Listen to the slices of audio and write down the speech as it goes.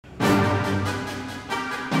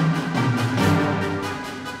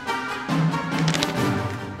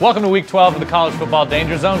Welcome to Week 12 of the College Football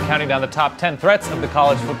Danger Zone, counting down the top 10 threats of the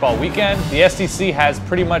college football weekend. The SEC has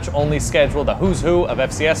pretty much only scheduled a who's who of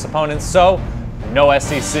FCS opponents, so no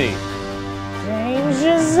SEC.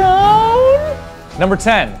 Danger Zone! Number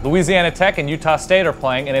 10, Louisiana Tech and Utah State are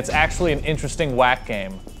playing, and it's actually an interesting whack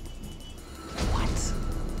game. What?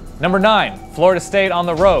 Number 9, Florida State on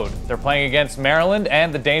the road. They're playing against Maryland,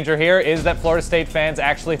 and the danger here is that Florida State fans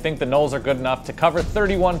actually think the Noles are good enough to cover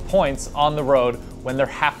 31 points on the road when they're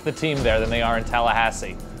half the team there than they are in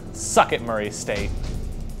Tallahassee. Suck it, Murray State.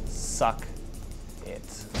 Suck it.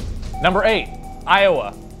 Number 8,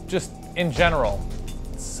 Iowa. Just in general,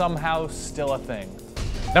 somehow still a thing.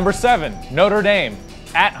 Number 7, Notre Dame,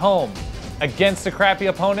 at home, against a crappy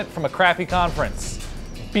opponent from a crappy conference.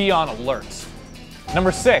 Be on alert.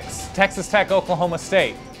 Number 6, Texas Tech, Oklahoma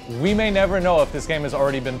State. We may never know if this game has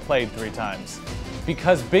already been played 3 times,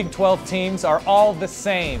 because Big 12 teams are all the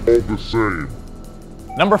same.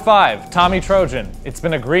 Number 5, Tommy Trojan. It's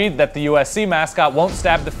been agreed that the USC mascot won't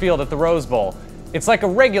stab the field at the Rose Bowl. It's like a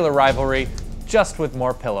regular rivalry, just with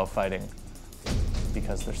more pillow fighting,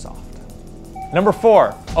 because they're soft. Number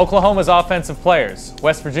 4, Oklahoma's offensive players.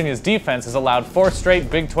 West Virginia's defense has allowed 4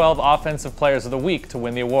 straight Big 12 Offensive Players of the Week to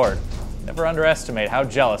win the award. Never underestimate how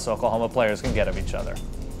jealous Oklahoma players can get of each other.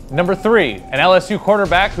 Number 3, an LSU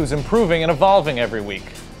quarterback who's improving and evolving every week.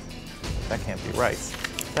 That can't be right.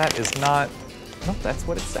 That is not... No, that's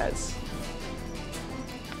what it says.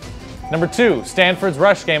 Number 2, Stanford's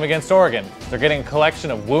rush game against Oregon. They're getting a collection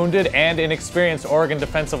of wounded and inexperienced Oregon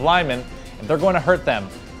defensive linemen, and they're going to hurt them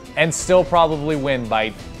and still probably win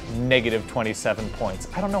by negative 27 points.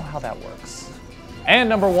 I don't know how that works. And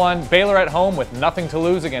number 1, Baylor at home with nothing to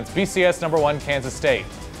lose against BCS number 1 Kansas State,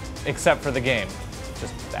 except for the game.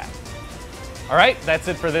 Just that. All right, that's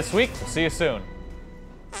it for this week. We'll see you soon.